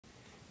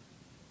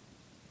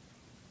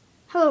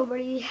Hello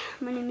everybody,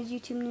 my name is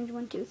YouTube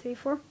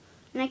Ninja1234,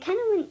 and I kind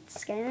of went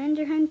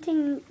Skylander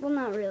hunting. Well,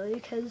 not really,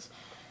 because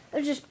I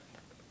was just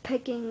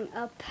picking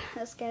up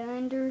a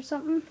Skylander or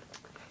something.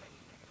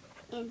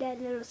 And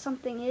that little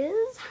something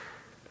is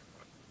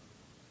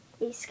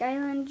a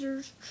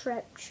Skylander's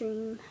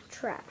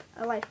trap,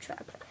 a life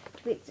trap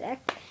to be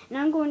exact. And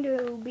I'm going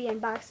to be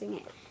unboxing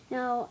it.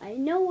 Now, I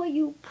know what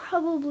you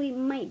probably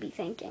might be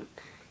thinking.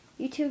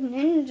 YouTube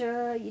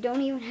Ninja, you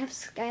don't even have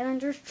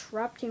Skylanders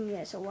trap team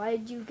yet, so why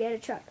did you get a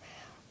trap?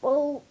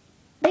 Well,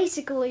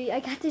 basically, I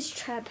got this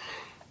trap,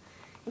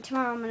 and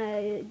tomorrow I'm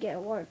going to get a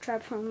water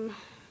trap from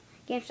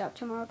GameStop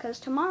tomorrow, because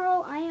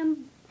tomorrow I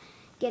am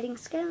getting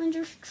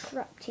Skylanders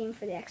trap team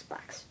for the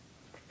Xbox.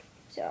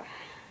 So,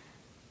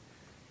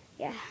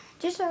 yeah,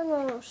 just a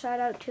little shout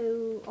out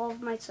to all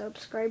of my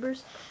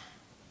subscribers.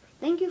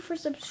 Thank you for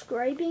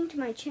subscribing to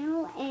my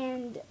channel,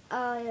 and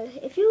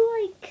if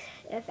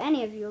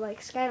any of you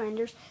like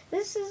Skylanders,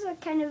 this is a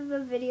kind of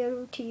a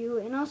video to you,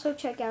 and also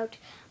check out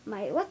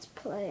my Let's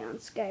Play on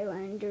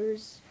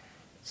Skylanders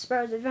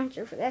Sparrow's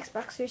Adventure for the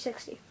Xbox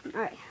 360.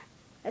 Alright,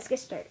 let's get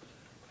started.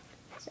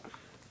 So,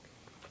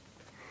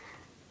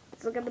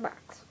 let's look at the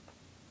box.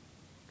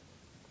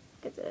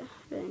 It's a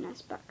really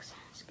nice box.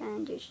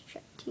 Skylanders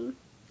trap team.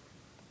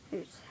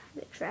 Here's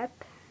the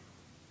trap.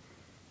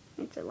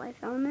 It's a life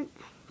element.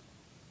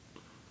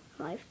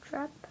 Life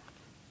trap.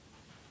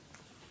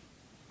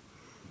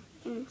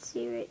 You can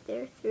see right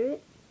there through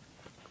it.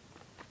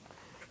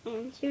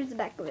 And here's the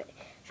back of it.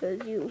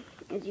 Shows you,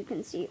 as you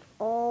can see,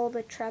 all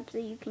the traps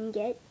that you can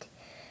get.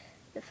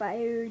 The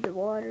fire, the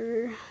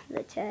water,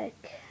 the tech,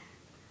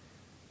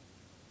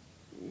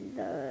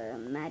 the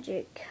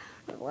magic,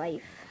 the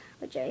life,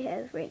 which I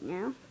have right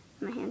now,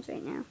 in my hands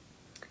right now.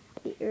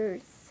 The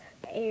earth,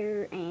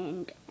 air,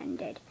 and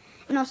undead.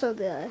 And also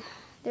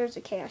there's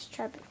a chaos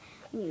trap.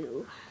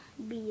 You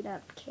beat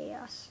up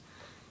chaos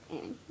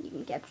and you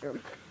can capture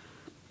them.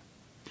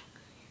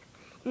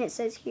 And it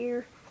says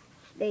here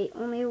they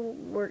only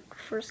work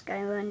for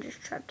Skylanders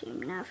trap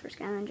team, not for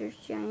Skylanders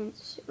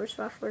Giants or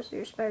Soft Force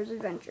or Sparrow's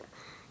Adventure.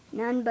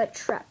 None but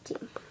trap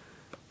team.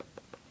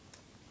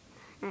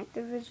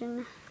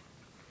 Activision.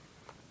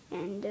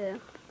 And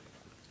it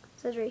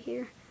says right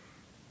here,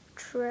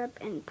 trap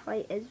and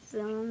play as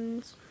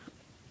villains.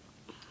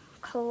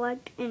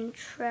 Collect and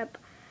trap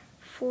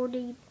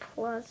 40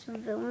 plus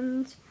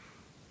villains.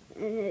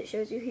 And it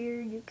shows you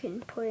here you can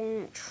put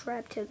in a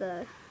trap to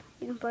the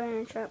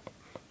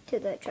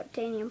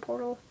Traptanium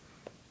portal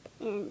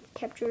and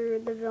capture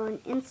the villain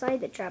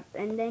inside the trap,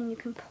 and then you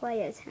can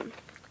play as him.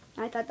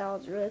 I thought that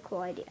was a really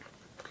cool idea.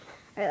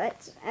 Alright,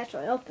 let's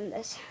actually open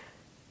this.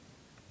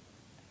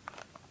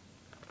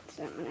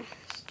 So I'm gonna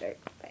start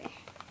by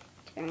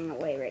tearing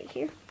away right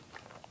here.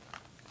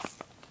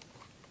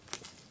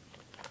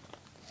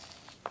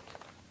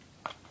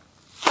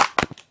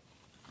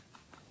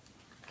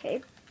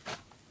 Okay.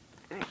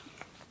 Alright.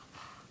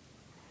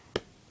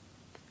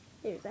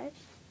 There's that.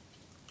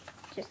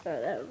 Just throw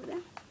that over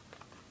there.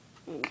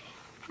 And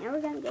now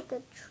we're gonna get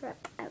the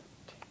trap out.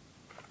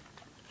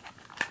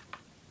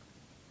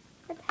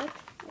 What the heck?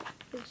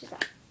 It's just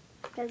out.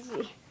 Because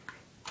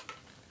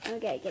we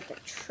gotta get the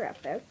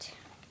trap out.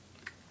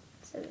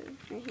 So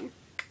right here.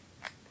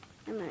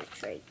 I'm gonna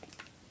try the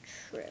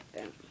trap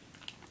out.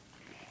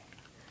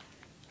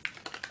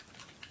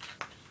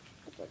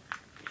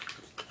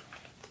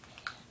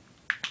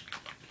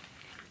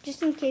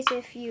 Just in case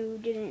if you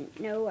didn't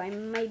know, I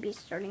might be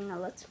starting a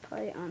Let's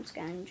Play on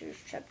Skylanders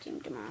trap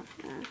team tomorrow.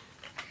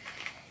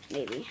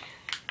 Maybe.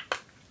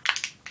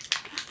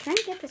 Trying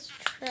to get this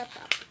trap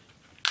out.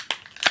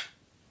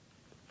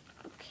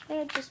 Okay,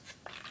 I just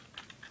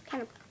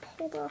kind of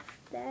pulled off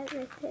that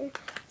right there.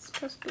 It's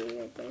supposed to be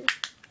right there.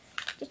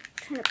 Just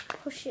trying to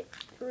push it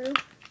through.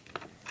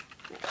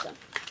 Like so.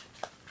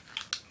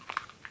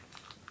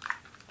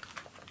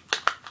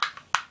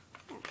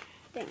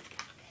 Dang.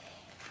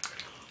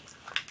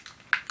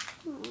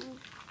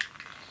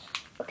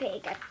 Okay,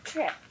 got the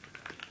trap.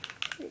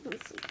 You can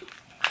see.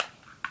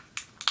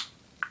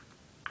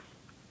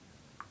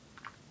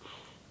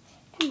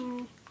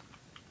 Come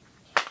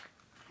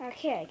on.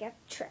 Okay, I got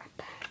the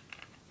trap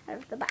out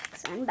of the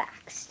box,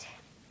 unboxed.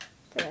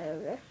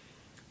 So,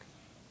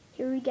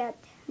 here we got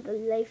the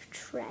life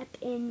trap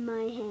in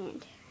my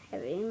hand. I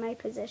have it in my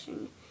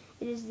possession.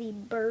 It is the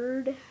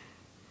bird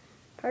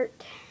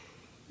part.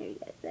 There you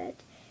got that.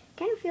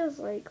 Kind of feels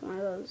like one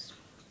of those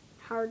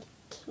hard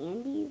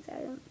candies, I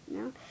don't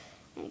know.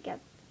 And it got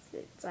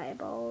its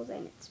eyeballs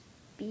and its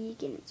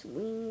beak and its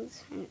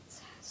wings, and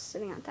it's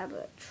sitting on top of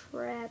a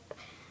trap.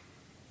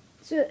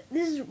 So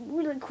this is a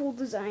really cool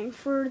design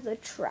for the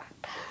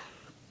trap.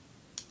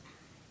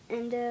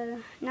 And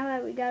now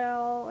that we got it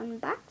all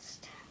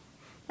unboxed,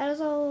 that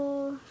is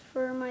all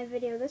for my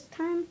video this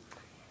time.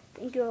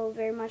 Thank you all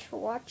very much for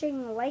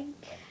watching.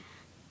 Like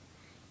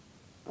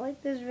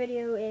this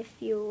video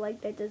if you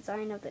like the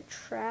design of the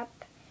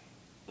trap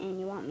and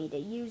you want me to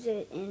use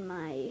it in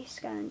my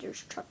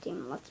Skylanders trap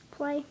team Let's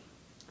Play,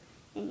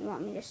 and you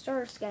want me to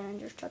start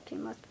Skylanders trap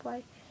team Let's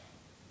Play.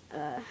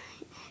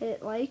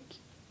 Hit like,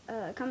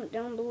 comment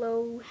down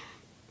below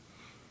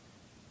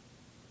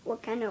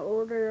what kind of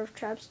order of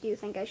traps do you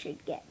think I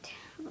should get.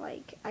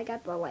 Like, I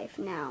got the life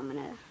now. I'm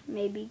gonna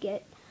maybe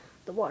get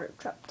the water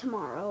trap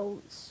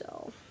tomorrow,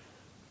 so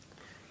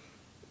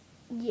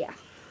yeah.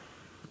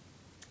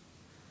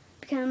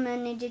 Become a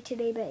ninja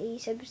today by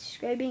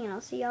subscribing, and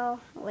I'll see y'all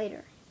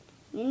later.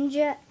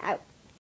 Ninja out.